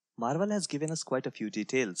Marvel has given us quite a few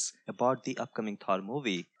details about the upcoming Thor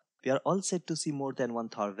movie. We are all set to see more than one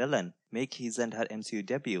Thor villain make his and her MCU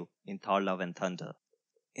debut in Thor Love and Thunder.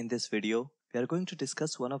 In this video, we are going to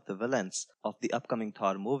discuss one of the villains of the upcoming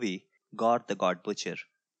Thor movie, Gorr the God Butcher.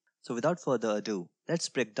 So without further ado, let's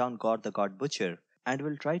break down Gorr the God Butcher and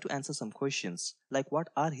we'll try to answer some questions like what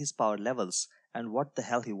are his power levels and what the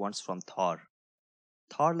hell he wants from Thor.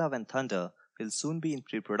 Thor Love and Thunder will soon be in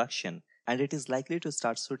pre-production and it is likely to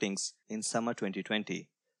start shootings in summer 2020.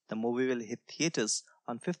 The movie will hit theaters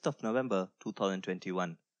on 5th of November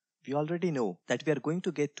 2021. We already know that we are going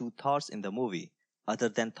to get two Thors in the movie. Other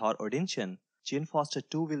than Thor Odinson, Jane Foster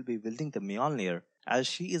too will be wielding the Mjolnir as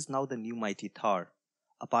she is now the new mighty Thor.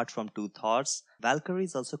 Apart from two Thors, Valkyrie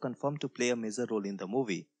is also confirmed to play a major role in the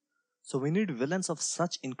movie. So we need villains of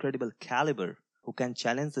such incredible caliber who can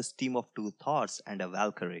challenge this team of two Thors and a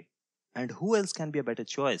Valkyrie. And who else can be a better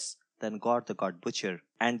choice than Gorr the God Butcher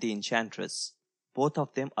and the Enchantress? Both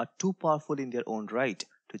of them are too powerful in their own right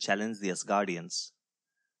to challenge the Asgardians.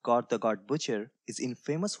 Gorr the God Butcher is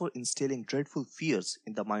infamous for instilling dreadful fears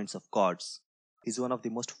in the minds of gods. He is one of the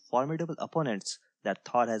most formidable opponents that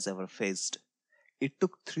Thor has ever faced. It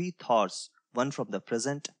took three Thors, one from the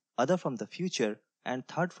present, other from the future, and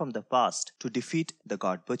third from the past, to defeat the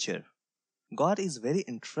God Butcher. Gorr is a very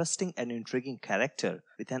interesting and intriguing character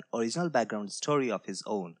with an original background story of his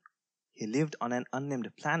own. He lived on an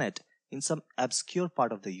unnamed planet in some obscure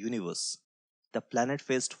part of the universe. The planet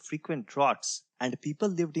faced frequent droughts and people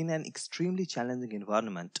lived in an extremely challenging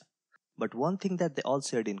environment. But one thing that they all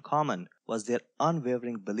shared in common was their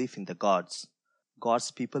unwavering belief in the gods.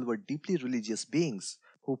 Gorr's people were deeply religious beings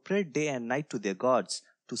who prayed day and night to their gods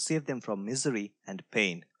to save them from misery and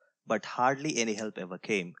pain, but hardly any help ever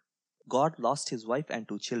came. Gorr lost his wife and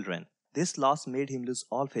two children. This loss made him lose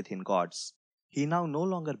all faith in gods. He now no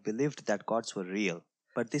longer believed that gods were real.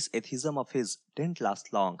 But this atheism of his didn't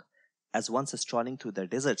last long, as once strolling through the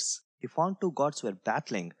deserts, he found two gods were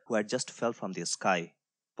battling who had just fell from the sky.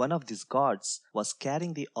 One of these gods was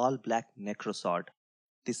carrying the all-black Necrosword.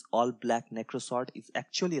 This all-black Necrosword is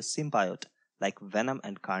actually a symbiote, like Venom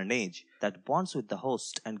and Carnage, that bonds with the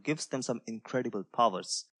host and gives them some incredible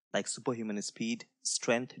powers, like superhuman speed,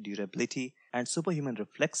 strength, durability, and superhuman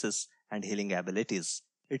reflexes and healing abilities.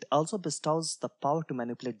 It also bestows the power to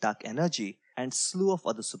manipulate dark energy and slew of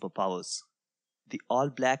other superpowers. The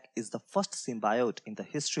All-Black is the first symbiote in the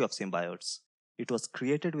history of symbiotes. It was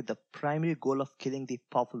created with the primary goal of killing the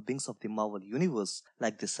powerful beings of the Marvel Universe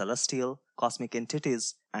like the Celestial, cosmic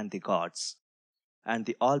entities, and the gods. And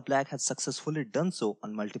the All-Black has successfully done so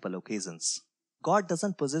on multiple occasions. God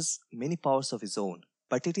doesn't possess many powers of his own,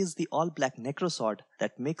 but it is the All-Black Necrosword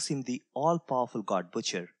that makes him the all-powerful God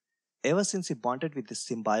Butcher. Ever since he bonded with this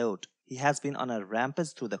symbiote, he has been on a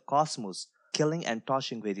rampage through the cosmos, killing and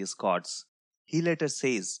torturing various gods. He later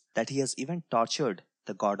says that he has even tortured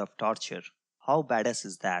the god of torture. How badass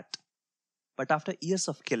is that? But after years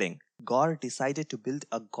of killing, Gorr decided to build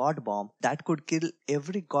a god bomb that could kill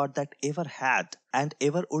every god that ever had and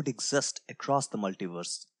ever would exist across the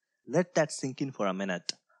multiverse. Let that sink in for a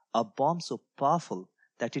minute. A bomb so powerful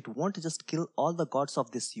that it won't just kill all the gods of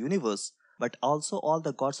this universe, but also all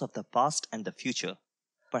the gods of the past and the future.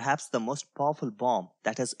 Perhaps the most powerful bomb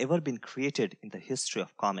that has ever been created in the history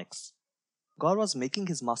of comics. Gorr was making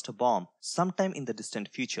his master bomb sometime in the distant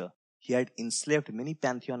future. He had enslaved many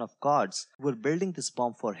pantheon of gods who were building this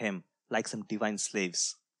bomb for him like some divine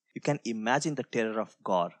slaves. You can imagine the terror of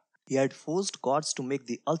Gorr. He had forced gods to make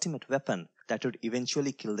the ultimate weapon that would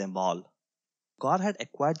eventually kill them all. Gorr had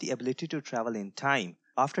acquired the ability to travel in time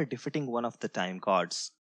after defeating one of the time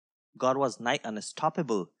gods. Gorr was nigh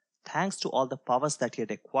unstoppable thanks to all the powers that he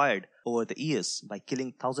had acquired over the years by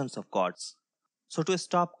killing thousands of gods. So to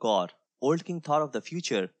stop Gorr, old King Thor of the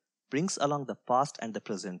future brings along the past and the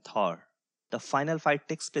present Thor. The final fight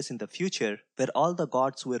takes place in the future where all the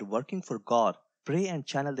gods who were working for Gorr pray and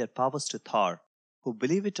channel their powers to Thor, who,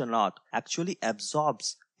 believe it or not, actually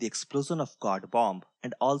absorbs the explosion of God Bomb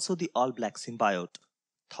and also the All-Black symbiote.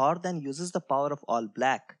 Thor then uses the power of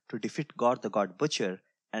All-Black to defeat Gorr the God Butcher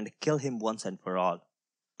and kill him once and for all.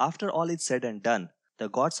 After all is said and done, the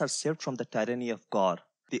gods are saved from the tyranny of Gorr.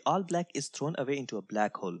 The All-Black is thrown away into a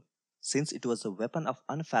black hole, since it was a weapon of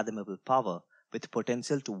unfathomable power with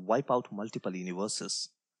potential to wipe out multiple universes.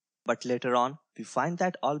 But later on, we find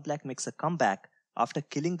that All-Black makes a comeback after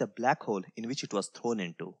killing the black hole in which it was thrown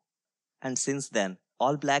into. And since then,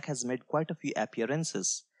 All-Black has made quite a few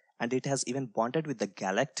appearances, and it has even bonded with the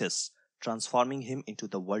Galactus, transforming him into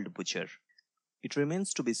the World Butcher. It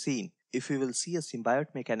remains to be seen if we will see a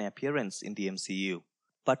symbiote make an appearance in the MCU.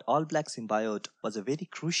 But All-Black symbiote was a very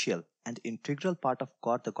crucial and integral part of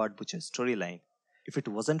Gorr the God Butcher storyline. If it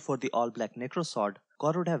wasn't for the all-black Necrosword,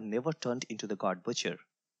 Gorr would have never turned into the God Butcher.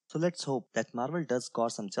 So let's hope that Marvel does Gorr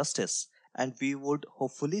some justice, and we would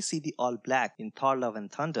hopefully see the all-black in Thor Love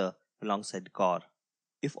and Thunder alongside Gorr.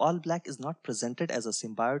 If All Black is not presented as a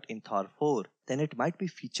symbiote in Thor 4, then it might be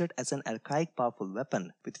featured as an archaic powerful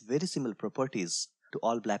weapon with very similar properties to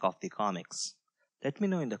All Black of the comics. Let me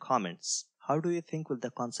know in the comments, how do you think will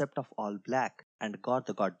the concept of All Black and Gorr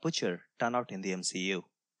the God Butcher turn out in the MCU?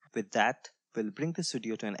 With that, we'll bring this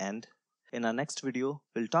video to an end. In our next video,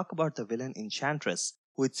 we'll talk about the villain Enchantress,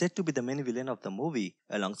 who is said to be the main villain of the movie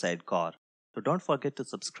alongside Gorr. So don't forget to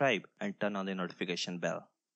subscribe and turn on the notification bell.